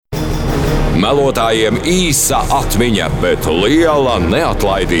Melotājiem īsa atmiņa, bet liela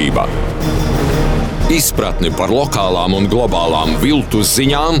neatlaidība. Izpratni par lokālām un globālām viltus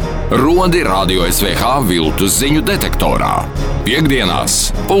ziņām rodi Radio SWH viltus ziņu detektorā. Piektdienās,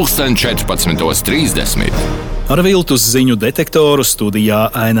 14:30. Ar viltus ziņu detektoru studijā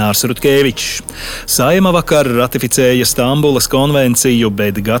Ainārs Rutkevičs. Saeima vakar ratificēja Stambulas konvenciju,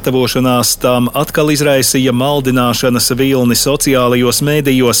 bet gatavošanās tam atkal izraisīja maldināšanas vilni sociālajos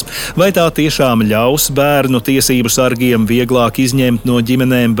medijos. Vai tā tiešām ļaus bērnu tiesību sargiem vieglāk izņemt no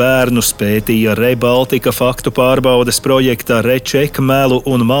ģimenēm bērnus, pētīja Rebaltika faktu pārbaudes projekta Reček melu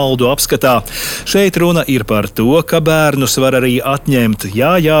un maldu apskatā. Šeit runa ir par to, ka bērnus var arī atņemt.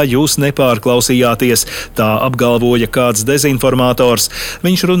 Jā, jūs nepārklausījāties, tā apgalvoja kāds dezinformators.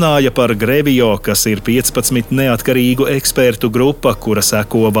 Viņš runāja par Grevio, kas ir 15 neatkarīgu ekspertu grupa, kura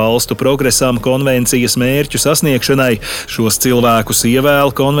seko valstu progresam konvencijas mērķu sasniegšanai. Šos cilvēkus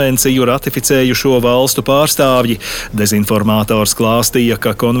ievēl konvenciju ratificējušo valstu pārstāvji. Dezinformators klāstīja,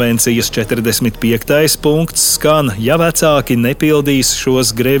 ka konvencijas 45. punkts skan: ja vecāki nepildīs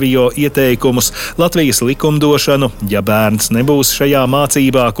šos Grevio ieteikumus, Latvijas likumdošanu, ja bērns nebūs šajā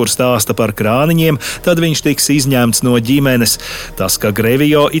mācībā, kur stāsta par krāniņiem, tad viņš tiks izņemts no ģimenes. Tas, ka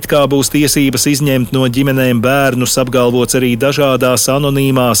Grevio it kā būs tiesības izņemt no ģimenēm bērnus, apgalvots arī dažādās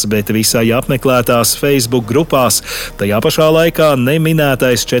anonīmās, bet visai apmeklētās Facebook grupās. Tajā pašā laikā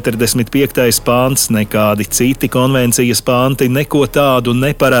neminētais 45. pants, nekādi citi konvencijas panti neko tādu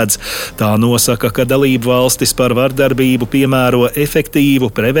neparedz. Tā nosaka, ka dalību valstis par vardarbību piemēro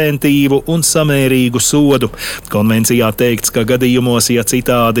efektīvu, preventīvu un samērīgu sodu. Konvencijā teikts, ka gadījumos, ja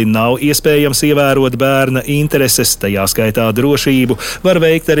citādi nav iespējams ievērot bērna intereses, tajā skaitā drošību, var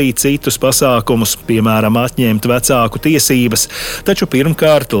veikt arī citus pasākumus, piemēram, atņemt vecāku tiesības. Taču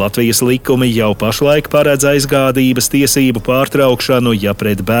pirmkārt, Latvijas likumi jau pašlaik paredz aizgādības tiesību pārtraukšanu, ja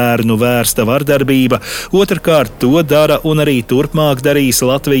pret bērnu vērsta vardarbība. Otrkārt, to dara un arī turpmāk darīs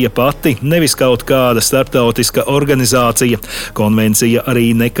Latvija pati, nevis kaut kāda starptautiska organizācija. Konvencija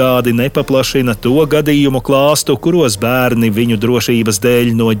arī nekādi nepaplašina to gadījumu klāstu, kuros bērni viņu drošības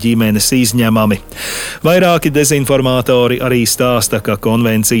dēļ no ģimenes izņemami. Vairāki dezinformatori arī stāsta, ka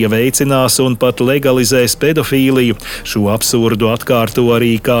konvencija veicinās un pat legalizēs pedofīliju. Šo absurdu atkārto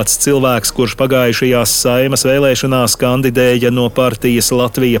arī kāds cilvēks, kurš pagājušajās Saeimas vēlēšanās kandidēja no partijas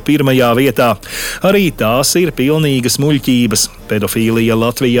Latvija pirmajā vietā. Arī tās ir pilnīgas muļķības. Pedofīlija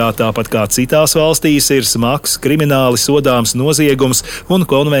Latvijā, tāpat kā citās valstīs, ir smags krimināli sodāms noziegums, un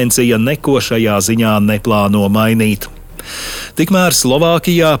konvencija neko šajā ziņā neplāno mainīt. Tikmēr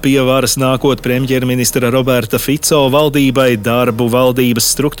Slovākijā pie varas nākot premjerministra Roberta Fico valdībai darbu valdības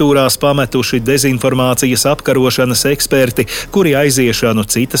struktūrās pametuši dezinformācijas apkarošanas eksperti, kuri aiziešanu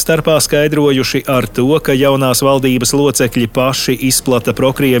cita starpā skaidrojuši ar to, ka jaunās valdības locekļi paši izplata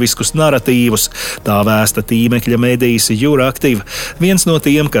prokrieviskus naratīvus. Tā vēsta tīmekļa medijs Juraktiv. Viens no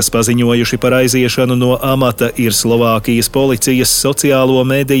tiem, kas paziņojuši par aiziešanu no amata, ir Slovākijas policijas sociālo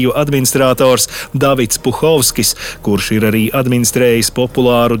mediju administrators Davids Puhovskis, kurš ir arī administrējis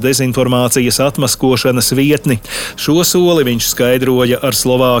populāru dezinformācijas atmaskošanas vietni. Šo soli viņš skaidroja ar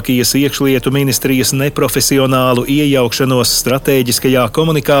Slovākijas iekšlietu ministrijas neprofesionālu iejaukšanos stratēģiskajā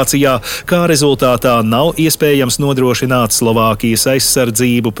komunikācijā, kā rezultātā nav iespējams nodrošināt Slovākijas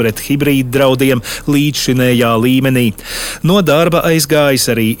aizsardzību pret hibrīd draudiem līdzšinējā līmenī. No darba aizgājis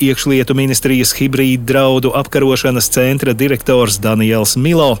arī iekšlietu ministrijas hibrīd draudu apkarošanas centra direktors Daniels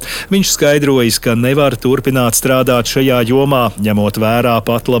Milo. Viņš skaidrojis, ka nevar turpināt strādāt šajā jomā, ņemot vērā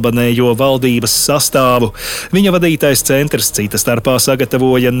patlabanējo valdības sastāvu. Viņa vadītais centrs cita starpā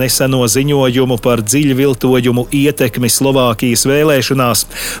sagatavoja neseno ziņojumu par dziļviltojumu ietekmi Slovākijas vēlēšanās.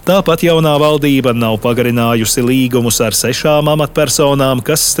 Tāpat jaunā valdība nav pagarinājusi līgumus ar 6 amatpersonām,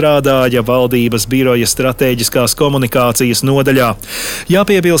 kas strādāja valdības biroja stratēģiskās komunikācijas nodaļā.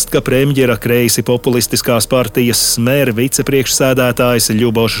 Jāpiebilst, ka premjera kreisi populistiskās partijas Smer vicepriekšsēdētājs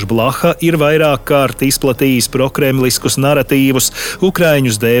Ļubošs Blaha ir vairāk kārt izplatījis prokremliskus naratīvus,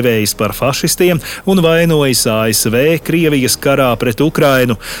 Ukraiņus dēvējis par fašistiem un vainojis ASV Krievijas karā pret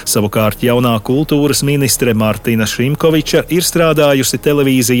Ukrainu. Savukārt jaunā kultūras ministre Martina Šimkoviča ir strādājusi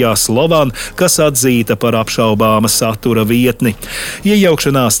televīzijā Slovan, kas atzīta par apšaubāma satura vietni.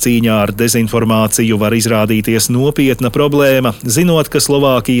 Iejaukšanās cīņā ar dezinformāciju var izrādīties nopietna problēma, zinot, ka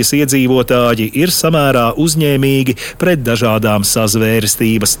Slovākijas iedzīvotāji ir samērā uzņēmīgi pret dažādām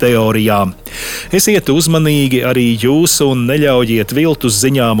sazvērstības teorijām. Esiet uzmanīgi arī jūs un neļaujiet viltus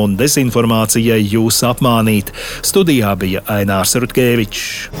ziņām un dezinformācijai jūs apmānīt. Studijā bija Ainārs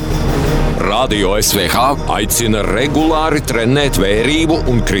Rutkevičs. Radio SWH aicina regulāri trenēt vērību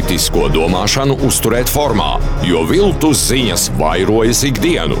un kritisko domāšanu uzturēt formā, jo viltus ziņas vairojas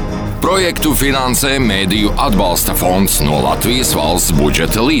ikdienu. Projektu finansē Mēdīju atbalsta fonds no Latvijas valsts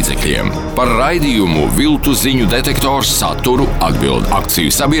budžeta līdzekļiem. Par raidījumu Viltus ziņu detektors saturu atbild akciju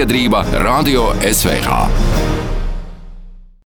sabiedrība Radio SWH.